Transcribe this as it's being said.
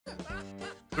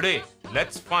Today,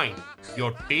 let's find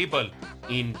your table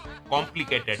in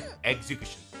complicated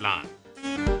execution plan.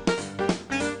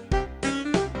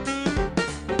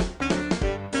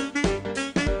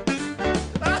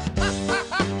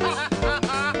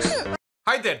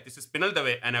 Hi there, this is Pinal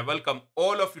Dave and I welcome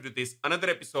all of you to this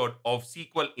another episode of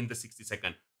SQL in the 60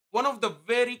 second. One of the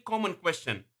very common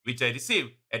question which I receive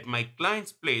at my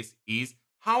client's place is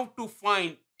how to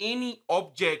find any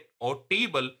object or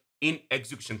table in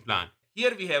execution plan.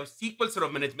 Here we have SQL Server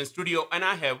Management Studio and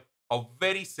I have a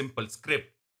very simple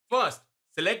script. First,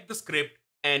 select the script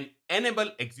and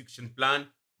enable execution plan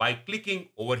by clicking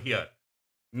over here.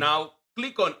 Now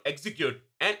click on execute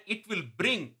and it will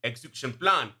bring execution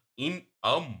plan in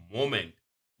a moment.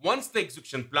 Once the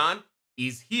execution plan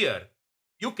is here,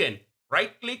 you can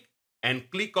right click and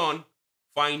click on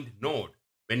find node.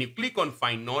 When you click on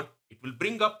find node, it will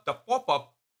bring up the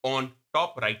pop-up on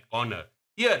top right corner.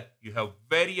 Here you have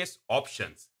various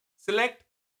options. Select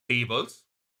tables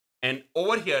and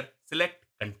over here select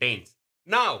contains.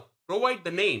 Now provide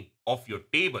the name of your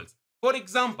tables. For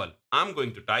example, I'm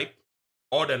going to type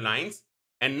order lines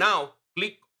and now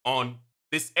click on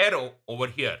this arrow over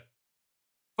here.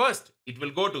 First, it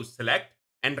will go to select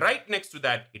and right next to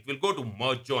that, it will go to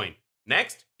merge join.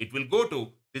 Next, it will go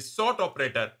to this sort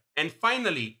operator and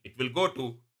finally, it will go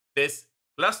to this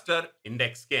cluster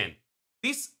index scan.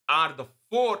 These are the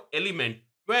 4 elements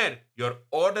where your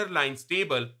order lines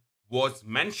table was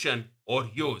mentioned or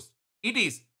used. It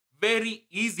is very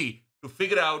easy to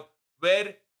figure out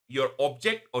where your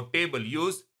object or table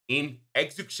used in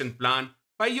execution plan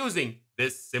by using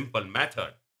this simple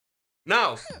method.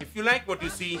 Now, if you like what you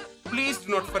see, please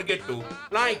do not forget to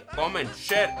like, comment,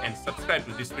 share and subscribe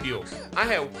to this video. I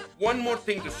have one more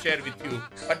thing to share with you,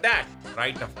 but that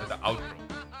right after the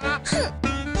outro.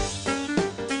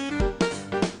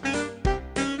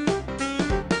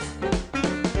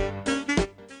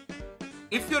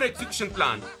 If your execution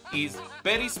plan is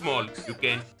very small, you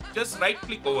can just right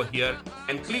click over here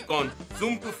and click on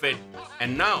zoom to fit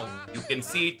and now you can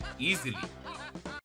see it easily.